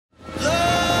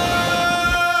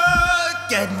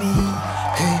at me.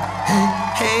 Hey, hey,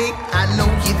 hey, I know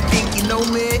you think you know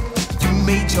me. You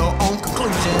made your own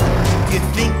conclusion. You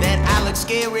think that I look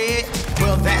scary?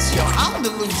 Well, that's your own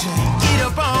delusion. Get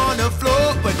up on the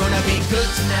floor, we're gonna be good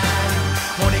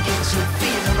tonight. Wanna get you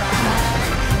feeling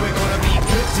right. We're gonna be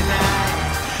good tonight.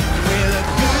 We're the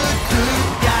good, good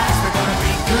guys. We're gonna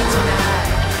be good tonight.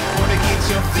 Wanna get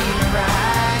you feeling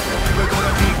right. We're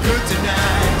gonna be good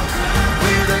tonight.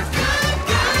 We're the good,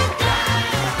 good guys.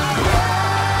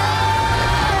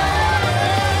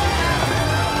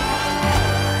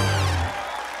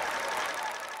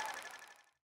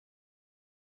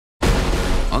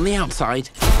 On the outside,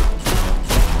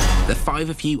 the five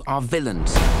of you are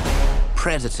villains,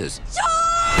 predators,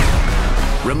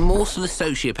 remorseless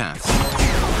sociopaths.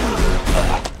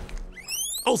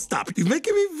 Oh, stop. You're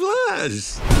making me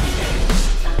blush.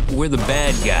 We're the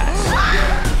bad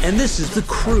guys. And this is the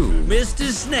crew. Mr.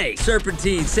 Snake,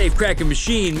 Serpentine, safe-cracking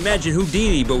machine. Imagine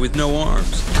Houdini, but with no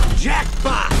arms.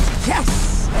 Jackpot.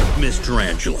 Yes! Miss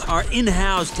Tarantula, our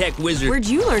in-house tech wizard. Where'd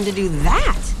you learn to do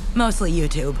that? Mostly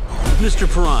YouTube.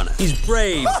 Mr. Piranha, he's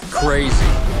brave, crazy.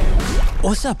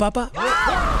 What's up, Papa?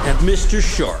 And Mr.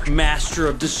 Shark, master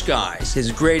of disguise.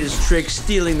 His greatest trick,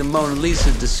 stealing the Mona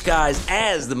Lisa disguised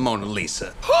as the Mona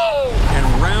Lisa.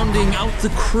 And rounding out the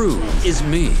crew is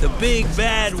me, the big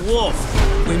bad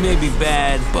wolf. We may be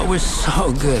bad, but we're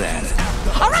so good at it.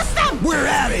 Arrest them! We're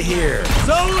out of here.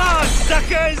 So long,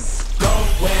 suckers!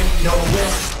 Going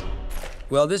nowhere.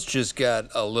 Well, this just got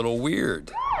a little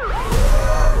weird.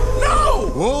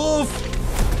 No! Wolf!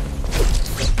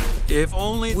 If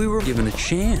only we were given a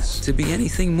chance to be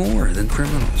anything more than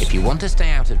criminals. If you want to stay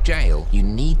out of jail, you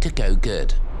need to go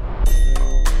good.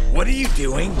 What are you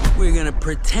doing? We're gonna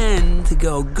pretend to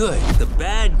go good. The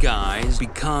bad guys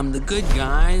become the good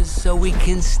guys so we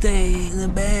can stay the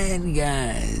bad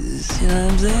guys. You know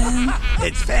what I'm saying?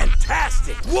 It's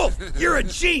fantastic. Wolf, you're a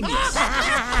genius.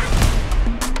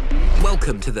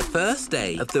 Welcome to the first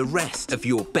day of the rest of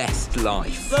your best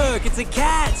life. Look, it's a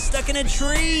cat stuck in a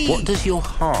tree. What does your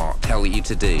heart tell you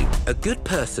to do? A good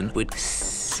person would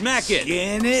Smack it.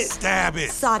 Skin it. Stab it.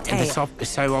 Saute And it. it's so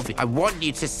obvious. I want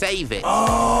you to save it.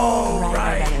 Oh,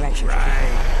 right.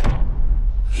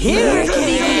 Here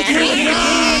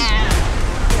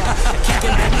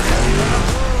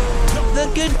The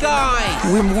good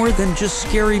guy. We're more than just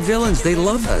scary villains. They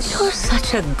love us. You're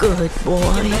such a good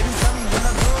boy.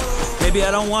 Maybe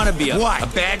I don't want to be a... What? A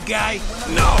bad guy?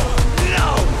 No.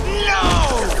 No.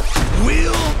 No.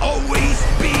 We'll always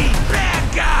be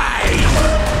bad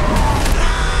guys.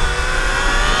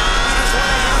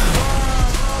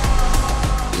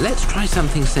 Let's try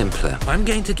something simpler. I'm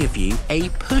going to give you a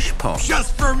push pop.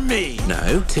 Just for me.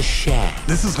 No, to share.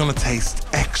 This is gonna taste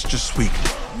extra sweet.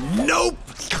 Nope.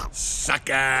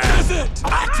 Sucker. Does it?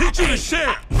 I teach you to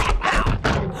share.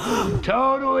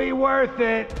 Totally worth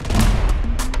it.